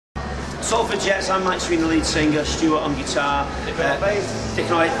Salford Jets, I'm Mike Sweeney, the lead singer, Stuart on guitar, Dick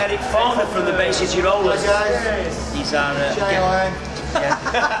and Eric Farner from the Bay City Rollers. He's our...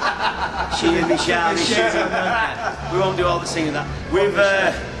 She and me, we won't do all the singing that.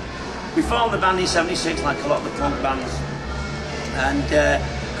 We formed the band in '76 like a lot of the punk bands, and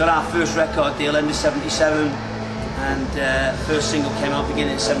got our first record deal end of '77, and first single came out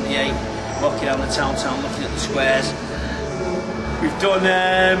beginning of '78, walking down the town looking at the squares. We've done,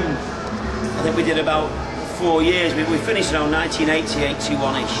 I think we did about 4 years. We finished around 1980,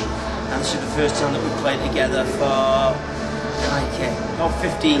 81-ish, and this is the first time that we played together for about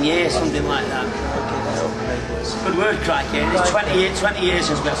 15 years, something like that. Good word, crikey. It's 20 years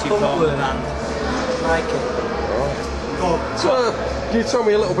since we actually formed the band. So, can you tell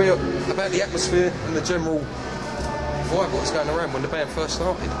me a little bit about the atmosphere and the general vibe, what's going around when the band first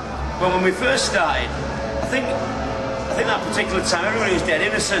started? Well, when we first started, I think that particular time everybody was dead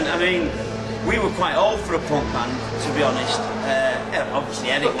innocent. I mean, we were quite old for a punk band, to be honest. Obviously,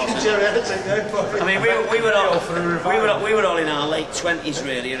 Eric wasn't. I mean, we were all in our late 20s,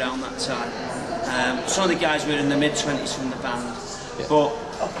 really, around that time. Some of the guys were in the mid-20s from the band, but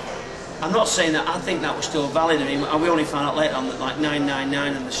I'm not saying that. I think that was still valid. I mean, we only found out later on that like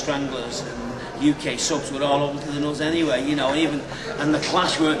 999 and the Stranglers and UK Subs were all older than us anyway, you know. And the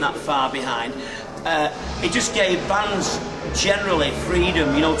Clash weren't that far behind. It just gave bands generally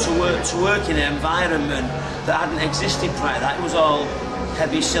freedom, you know, to work in an environment that hadn't existed prior to that. It was all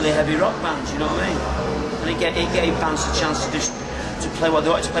silly heavy rock bands, you know what I mean? And it gave bands a chance to play what they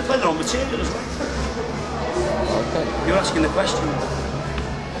wanted to play their own material as well. Okay. You're asking the question.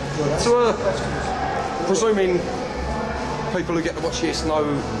 So, presuming people who get to watch this know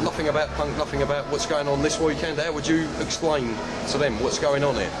nothing about punk, nothing about what's going on this weekend, how would you explain to them what's going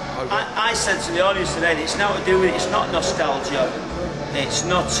on here? I said to the audience today that it's not to do with, it's not nostalgia, it's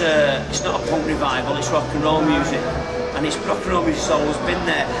not a punk revival, it's rock and roll music, and it's rock and roll music's always been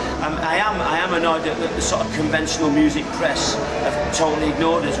there. I am annoyed that the sort of conventional music press have totally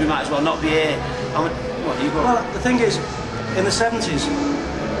ignored us. We might as well not be here. What do you go? Well, the thing is, in the 70s,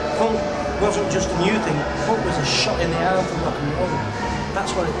 punk wasn't just a new thing. Punk was a shot in the arm for rock and roll.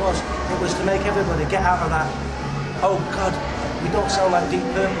 That's what it was. It was to make everybody get out of that, oh God, we don't sound like Deep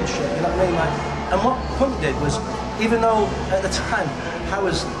Purple shit, you know what I mean? Like, and what punk did was, even though at the time I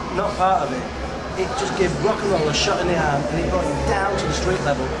was not part of it, it just gave rock and roll a shot in the arm, and it brought it down to the street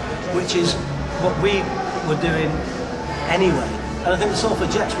level, which is what we were doing anyway. And I think the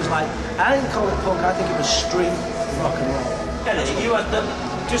Salford Jets was like, I didn't call it punk, I think it was street rock and roll. Yeah, you had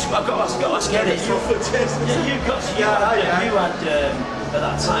I've got to ask Eric. You had at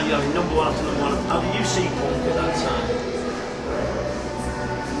that time, you had number one after number one. How did you see punk at that time?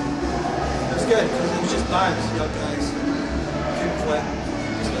 It was good because it was just bands, young guys. Couldn't play.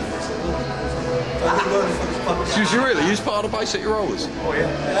 So you really use part of the Bay City Rollers? Oh yeah.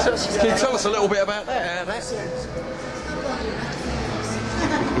 Can you tell us a little bit about that?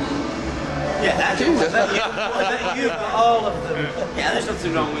 Yeah, You've got all of them. Yeah, there's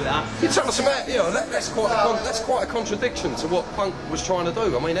nothing wrong with that. You tell us about, you know, that's quite a contradiction to what punk was trying to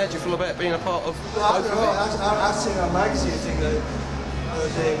do. I mean, how do you feel about being a part of both of it? I've seen a magazine thing that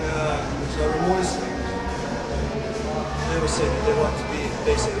was a Ramones thing. They were saying that they want to be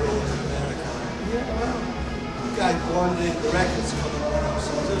basically rollers in America. The guy Blondie, the records coming out. So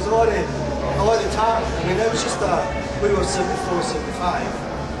there was a lot of talent. I mean, it was just we were 74,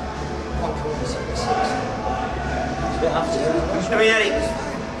 75. I mean,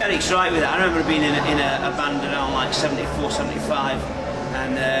 Eric's right with that. I remember being in a band around like 74, 75,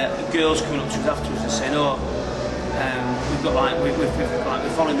 and girls coming up to us afterwards and saying, "Oh, we're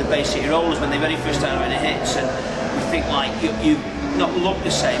following the Bay City Rollers when they very first started having hits, and we think like you not look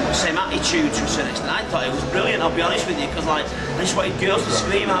the same, but the same attitude to a certain extent." I thought it was brilliant. I'll be honest with you, because like I just wanted girls to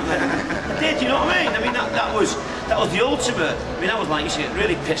scream at me. I did, you know what I mean? I mean that was the ultimate. I mean, I was like, you see,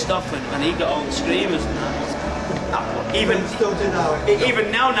 really pissed off when he got all the screamers and that. Even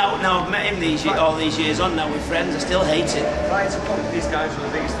now I've met him all these years on, now we're friends, I still hate it. Prior to punk, these guys were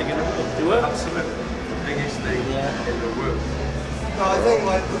the biggest thing in the world. They were? Absolutely. The biggest thing in the world. No, I think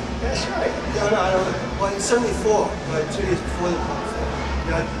like, that's right. Like in 74, like 2 years before the punk thing,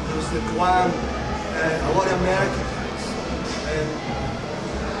 there was the glam, a lot of American guys.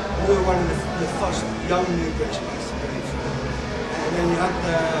 We were one of the first young new British guys to break through. And then you had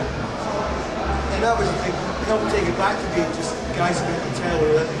and that was a big, helped take it back to being just guys who went to tell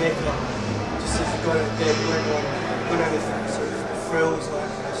without the makeup, just if you got it dead, went anything, sort of frills, that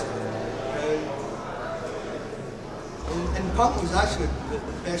kind of stuff. And punk was actually the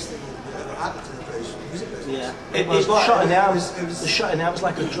best thing that ever happened to the British music business. Yeah, it was shutting out. The shutting out was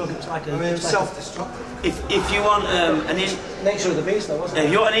like a drug. It was like a. I mean, it was self-destructive. If you want nature of the beast, though, wasn't it?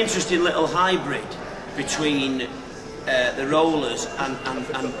 if you want an interesting little hybrid between the Rollers and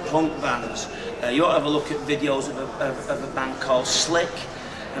punk bands, you ought to have a look at videos of a band called Slick.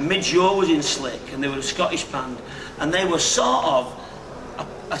 And Midge Ure was in Slick, and they were a Scottish band, and they were sort of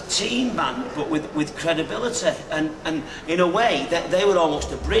a teen band, but with credibility, and in a way they were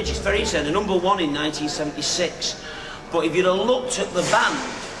almost a bridge. It's very interesting. The #1 in 1976, but if you'd have looked at the band,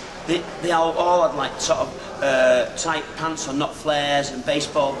 they all had like sort of tight pants on, not flares, and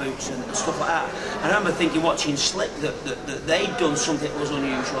baseball boots and stuff like that. I remember thinking, watching Slick, that they'd done something that was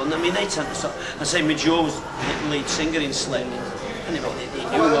unusual. And I mean, they tend to sort of, I say Midge Ure was the lead singer in Slick.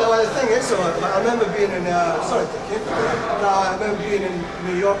 Well, the thing is, I remember being in, sorry, I remember being in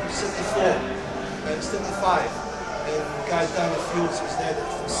New York in '74, 75, and the guy down the fields was there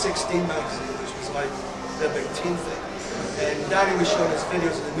from 16 magazine, which was like their big teen thing. And Danny was showing us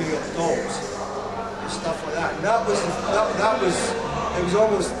videos of the New York Dolls and stuff like that. And that was, it was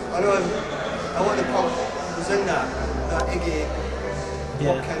almost, I know, I want to pump, it was in that Iggy,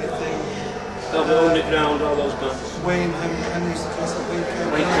 what kind of thing. Underground, all those bands. Wayne, and used to dress up Wayne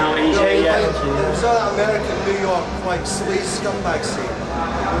County, yeah. It was all that American New York, like sleaze scumbag scene,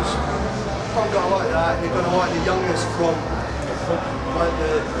 which punk got a lot of that, and you've got a lot of the youngest from like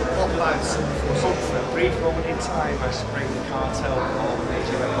the pop bands. For a brief moment in time, I sprang the Cartel and all the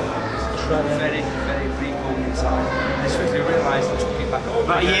major records. Very, very brief moment in time. I swiftly realised I took it back over.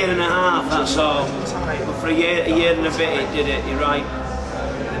 About a year and a half, that's all. But for a year and a bit it did it, you're right.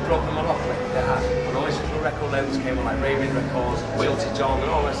 They broke the monopoly. They had. And all these little record labels came on, like Raven Records, Wilty John, and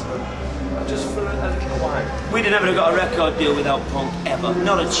all the rest of them. And just for a little while. We'd have never got a record deal without punk, ever.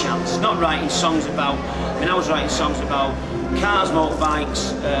 Not a chance. Not writing songs about, I mean, I was writing songs about cars,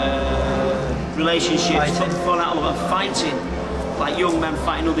 motorbikes, relationships, falling out of love, fighting. Like young men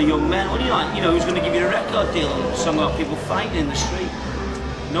fighting other young men. What do you like? You know, who's going to give you a record deal? A song about people fighting in the street?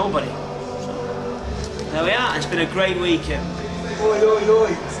 Nobody. So, there we are. It's been a great weekend.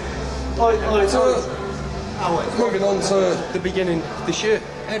 Moving on to the beginning of this year,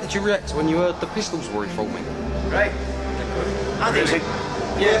 how did you react when you heard the Pistols were reforming? Great. I think it's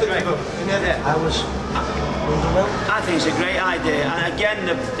I think it's a great idea, and again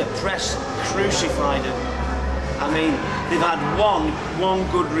the press crucified them. I mean, they've had one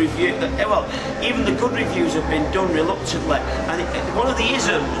good review. Well, even the good reviews have been done reluctantly. And one of the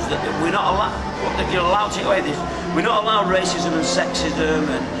isms that we're not allowed, that you're allowed to take away this, we're not allowed racism and sexism,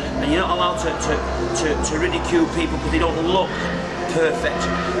 and you're not allowed to ridicule people because they don't look perfect.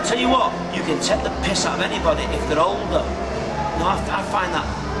 Tell you what, you can take the piss out of anybody if they're older. No, I find that.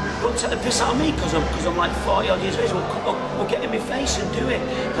 Don't take the piss out of me because I'm like 40 odd years old. We'll get in my face and do it.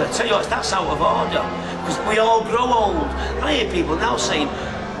 But I tell you what, that's out of order. Because we all grow old. I hear people now saying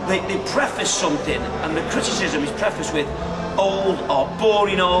they preface something and the criticism is prefaced with old or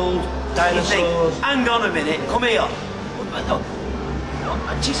boring old. You think, hang on a minute, come here.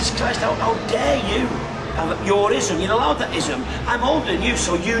 Jesus Christ, how dare you? Your ism, you're allowed that ism. I'm older than you,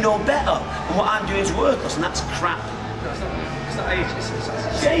 so you know better. And what I'm doing is worthless, and that's crap. It's not ageism.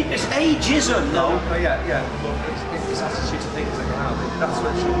 It's ageism, though. No, yeah. It's attitude to things that go out. That's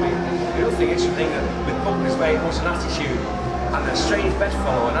what it should be. The other thing is to think that with punk is very much an attitude and a strange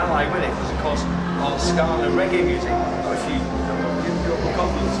bedfellow, and I like with it because, of course, all ska and reggae music. If you're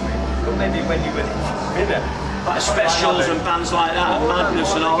confident to me, but maybe when you were in it. Like specials and bands like that,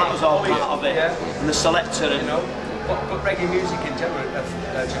 Madness and all that was all part of it. Yeah. And the Selector. And, you know, but reggae music in general,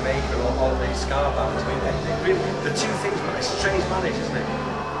 Jamaica or all these ska bands, I mean, the two things, but it's strange managed, isn't it?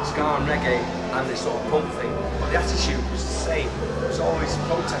 Ska and reggae and this sort of punk thing, but the attitude was the same. It was always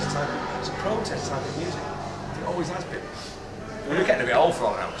protest type. It's a protest type of music. It always has been. We're getting a bit old for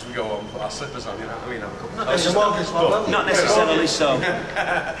all now because we go on put our slippers on, you know what I mean? Have a couple not necessarily so.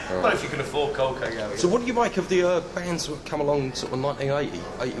 Well, if you can afford coca, yeah. So what do you make of the bands that come along sort of 1980,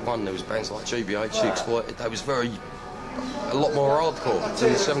 81, there was bands like GBH, Exploited, they was a lot more hardcore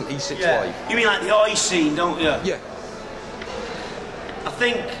than the 76 wave. You mean like the oi scene, don't you? Yeah. I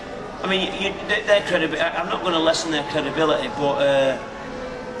think, I mean, their credibility, I'm not going to lessen their credibility, but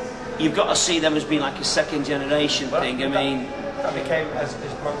you've got to see them as being like a second generation thing, I mean. That became as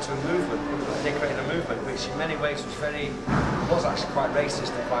much to a movement. They created a movement which in many ways was actually quite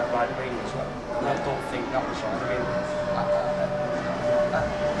racist and quite right-wing as well. And I don't think that was right. I mean,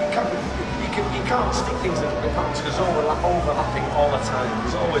 you can't stick things in the patterns because overlapping all the time.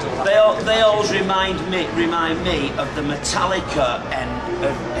 There's always overlapping. They always remind me of the Metallica end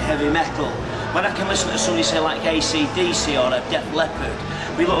of heavy metal, when I can listen to somebody say like AC/DC or a Def Leppard,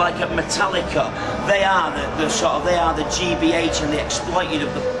 we look like at Metallica. They are the sort of, they are the GBH and the Exploited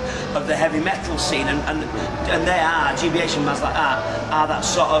of the heavy metal scene, and they are GBH and bands like that are that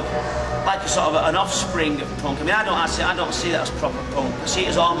sort of like a sort of an offspring of punk. I mean, I don't see that as proper punk. I see it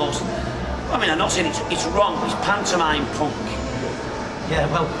as almost. I mean, I'm not saying it's wrong. It's pantomime punk. Yeah,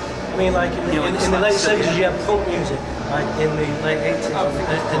 well, I mean, like in the late 70s, you had punk music. Like in the late 80s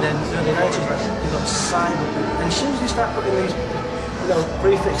and then early 90s, you got cyber. And as soon as you start putting these,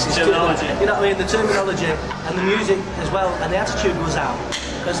 prefixes to them, you know what I mean, the terminology and the music as well, and the attitude was out.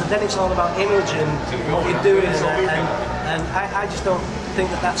 Because then it's all about image and what you're doing, and I just don't think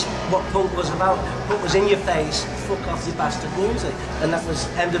that's what punk was about. Punk was in your face, fuck off your bastard music, and that was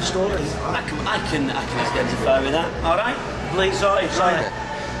end of story. I can identify with that. All right, please, sorry.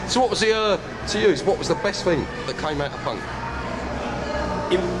 So what was what was the best thing that came out of punk?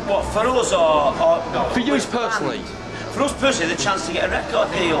 What, for us or for you personally? For us personally, the chance to get a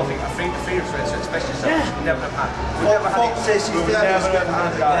record deal. I think the freedom for it, especially so, we never have had. We never had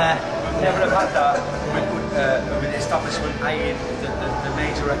that with the establishment, i.e. the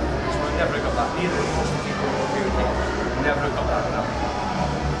major record companies. We never got that. Neither of most people who are doing it. We never got that. No.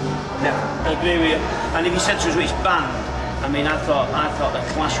 Never. I agree with you. And if you said to us which band, I mean, I thought the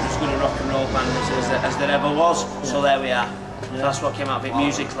Clash was as good a rock and roll band as there ever was. So there we are. So that's what came out of it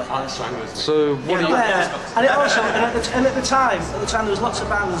musically. So what do you? And it also, and at the time there was lots of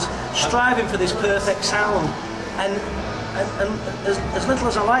bands striving for this perfect sound, and as little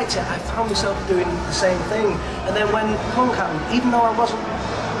as I liked it, I found myself doing the same thing. And then when punk happened, even though I wasn't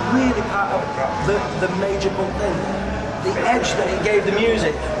really part of the major punk thing, the edge that it gave the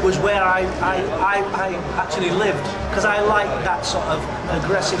music was where I actually lived, because I liked that sort of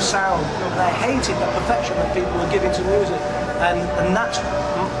aggressive sound, and I hated that perfection that people were giving to music, and that's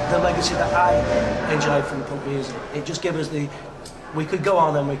the legacy that I enjoyed from punk music. It just gave us we could go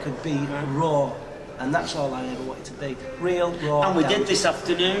on and we could be raw, and that's all I ever wanted to be, real, raw. And we did this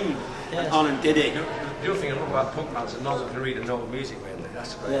afternoon, yes. on and did it. The other thing I love about punk bands is no one can read and know music really.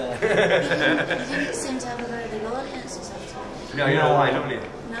 That's great. You didn't seem to have a very big audience or something. No, you know why, don't you?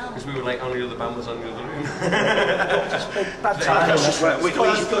 No. Because we were like, only other band was on the other room. Bad time. Because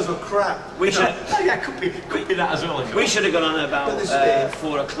we're crap. Yeah, could be that as well. We should have gone on at about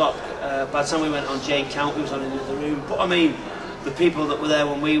 4 o'clock. By the time we went on, Jane Count was on in the other room. But I mean, the people that were there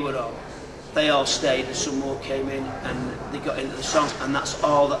when we were on, they all stayed and some more came in and they got into the songs, and that's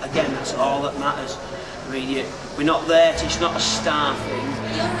all that, again, that's all that matters. I mean, we're not there, it's not a star thing.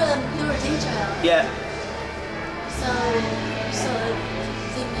 You're a DJ. Yeah. So you sort of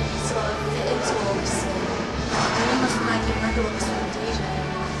think that you sort of fit into all this scene. You must make it megawatts for a DJ.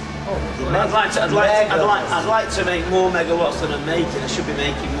 I'd like to make more megawatts than I'm making. I should be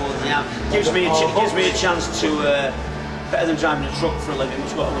making more than I am. Gives me a chance to better than driving a truck for a living,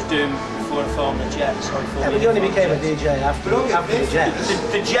 which is what I was doing before I formed the Jets. Yeah, but you only became a DJ after the Jets.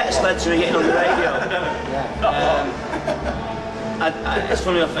 The Jets led to me getting on the radio. It's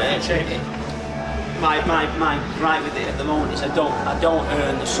funny enough. My gripe with it at the moment is I don't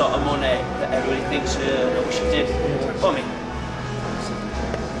earn the sort of money that everybody thinks I wish I did. For me.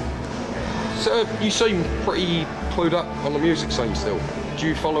 So you seem pretty clued up on the music scene still. Do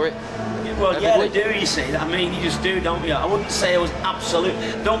you follow it? Well, yeah, I do, you see. I mean, you just do, don't you? I wouldn't say I was absolute.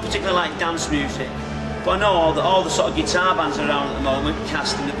 Don't particularly like dance music, but I know all the sort of guitar bands around at the moment.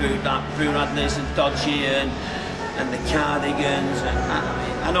 Cast and the Brew Radners and Dodgy and the Cardigans. And,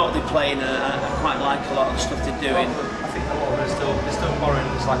 I know what they're playing. I quite like a lot of the stuff they're doing. I think a lot of them are still borrowing.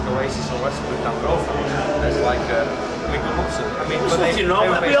 It's like Oasis or Westwood down the road from us. There's like we go up to. I mean, there's nothing wrong.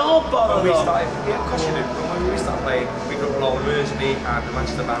 We all borrow. When we started, yeah, of course you do. When we started playing, we grew up with all the Mersey and the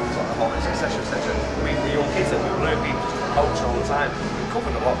Manchester bands like the Hornets, etc., etc. We, the young kids that we were learning, we coach all the time. We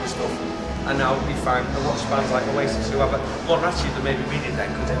covered a lot of stuff, and now we find a lot of bands like Oasis who have a more attitude than maybe we did then,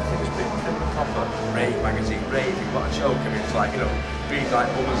 because everything was big, proper rave magazine, rave. You've got a joke. I mean, it's like read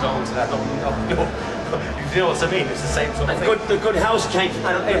like Woman's Own to that. You know what I mean? It's the same sort of thing. The Good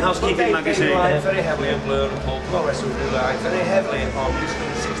Housekeeping magazine. They very heavily on Blur and Pulp, all the rest of it rely very heavily on music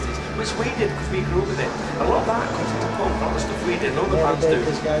in the 60s, which we did because we grew up with it. A lot of that comes into punk, a lot of the stuff we did, and other bands do,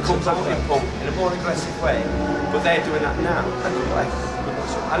 comes out in punk in a more aggressive way. But they're doing that now. I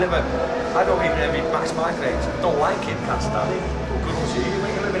don't even ever Max Migraines. I don't like it, can't stand it. But good on you, you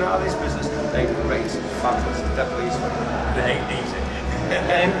make a living out of this business. They're great, fabulous, definitely. They ain't easy.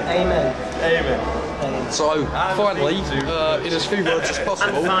 Amen. Amen. So, finally, in as few words as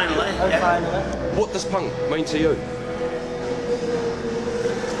possible, And finally, what does punk mean to you? I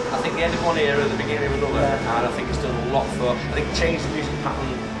think the end of one era, the beginning of another, and I think it's done a lot for. I think it changed the music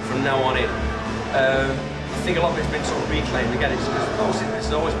pattern from now on in. I think a lot of it's been sort of reclaimed again.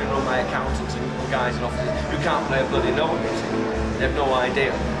 It's always been run by accountants and guys and officers who can't play a bloody note of music. They have no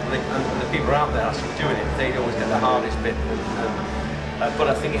idea. And the people out there actually doing it, they always get the hardest bit. But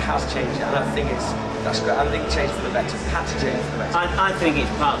I think it has changed, and I think that's great. I think it changed for the better. It had to change for the better. I think it's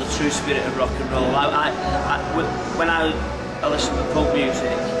part of the true spirit of rock and roll. When I listen to punk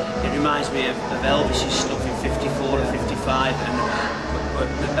music, it reminds me of Elvis's stuff in '54 and '55, and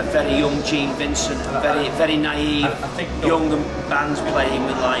a very young Gene Vincent, a very naive young bands playing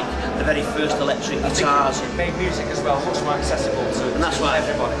with like the very first electric guitars. It made music as well much more accessible to, and that's why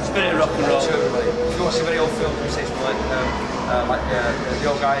everybody. Spirit of rock and roll. To everybody. If you watch a very old film, you say something like the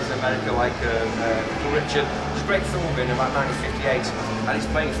old guys in America, like Little Richard. There's a great film of him about 1958, and he's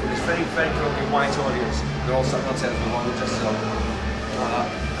playing for this very broken white audience. They're all sat on tables with one dresses on, like that,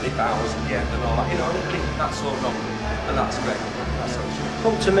 and he bows and all that. You know, that sort of novel, and that's great.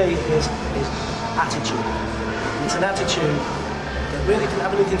 Punk to me is attitude. It's an attitude that really didn't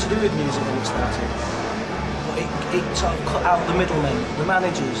have anything to do with music when it started. But it sort of cut out the middlemen, the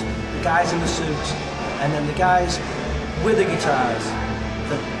managers, the guys in the suits, and then the guys with the guitars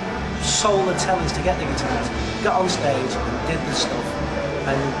that sold the tellers to get the guitars, got on stage and did the stuff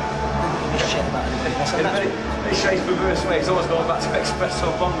and didn't give a shit about anything else. In a very strange perverse way, it's always going back to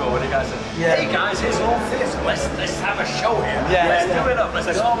Espresso Bongo when the guy said, hey guys, here's an old theatre, let's have a show here. Let's do it up, let's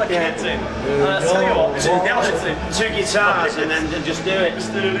get all the kids in. And I tell you what, two guitars and then just do it.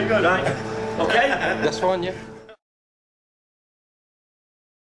 Just do it good. Right. Okay? That's fine, yeah.